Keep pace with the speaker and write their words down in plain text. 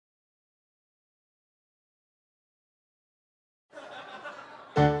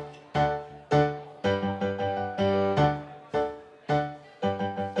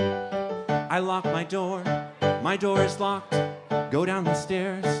I lock my door is locked. Go down the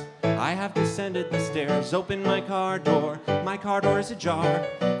stairs, I have descended the stairs. Open my car door is ajar.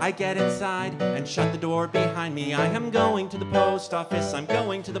 I get inside and shut the door behind me. I am going to the post office, I'm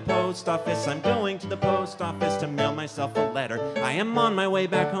going to the post office, I'm going to the post office to mail myself a letter. I am on my way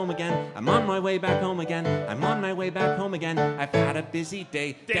back home again, I'm on my way back home again, I'm on my way back home again. I've had a busy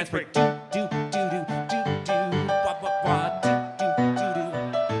day. Dance break. Do, do, do, do, do, do, wah, wah, wah, do, do, do,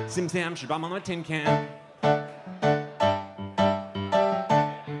 do. Zim, zam, shabam on a tin can.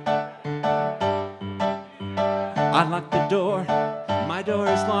 I lock the door, my door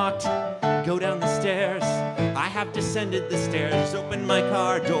is locked. Go down the stairs, I have descended the stairs. Open my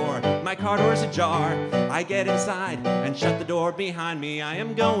car door is ajar. I get inside and shut the door behind me. I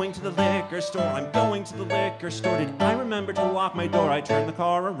am going to the liquor store, I'm going to the liquor store. Did I remember to lock my door? I turn the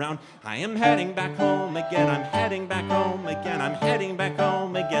car around. I am heading back home again, I'm heading back home again, I'm heading back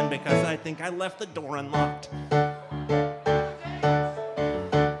home again because I think I left the door unlocked.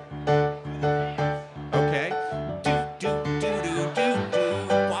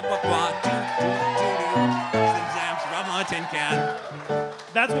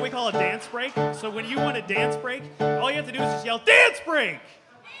 That's what we call a dance break. So when you want a dance break, all you have to do is just yell, dance break!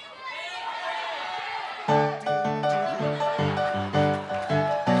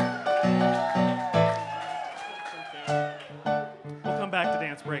 We'll come back to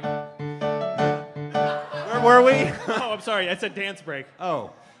dance break. Where were we? Oh, I'm sorry. I said dance break.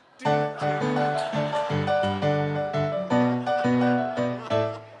 Oh.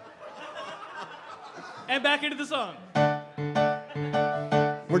 And back into the song.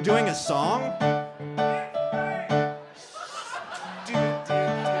 We're doing a song?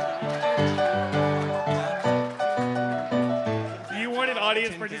 You wanted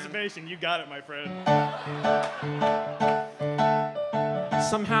audience participation. You got it, my friend.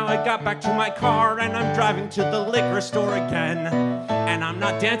 Somehow I got back to my car and I'm driving to the liquor store again. And I'm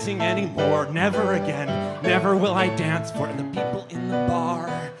not dancing anymore, never again. Never will I dance for the people in the bar.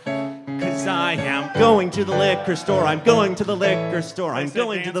 Cause I am going to the liquor store, I'm going to the liquor store, I'm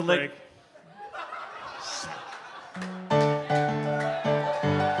going to the liquor...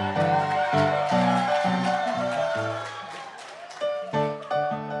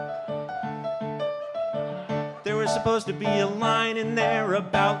 There was supposed to be a line in there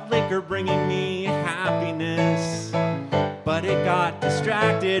about liquor bringing me happiness, but it got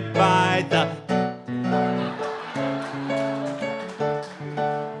distracted by the...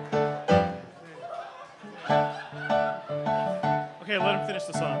 Okay, let him finish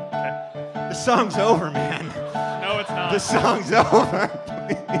the song. Okay. The song's over, man. No, it's not. The song's over.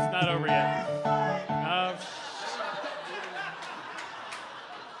 It's not over yet.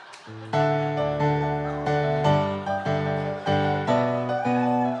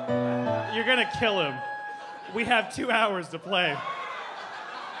 You're gonna kill him. We have 2 hours to play.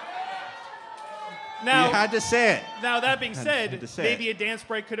 Now, you had to say it. Now, that being said, maybe a dance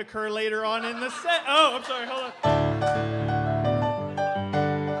break could occur later on in the set. Oh, I'm sorry, hold on.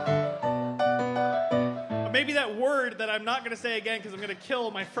 Maybe that word that I'm not going to say again because I'm going to kill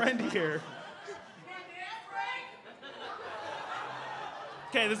my friend here.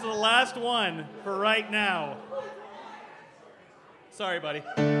 Okay, this is the last one for right now. Sorry, buddy.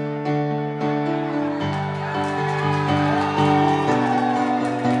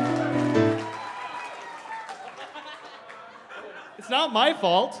 It's not my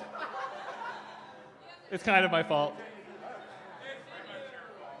fault. It's kind of my fault.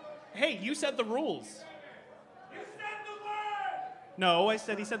 Hey, you said the rules. You said the word! No, I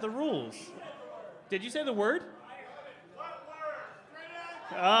said he said the rules. Did you say the word? What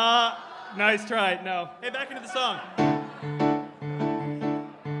word? Nice try. No. Hey, back into the song.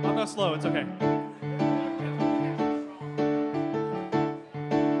 I'll go slow. It's okay.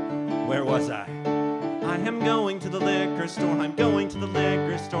 Where was I? I am going to the liquor store, I'm going to the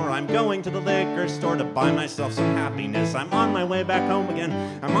liquor store, I'm going to the liquor store to buy myself some happiness. I'm on my way back home again,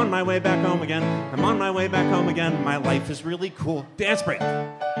 I'm on my way back home again, I'm on my way back home again. My life is really cool. Dance break.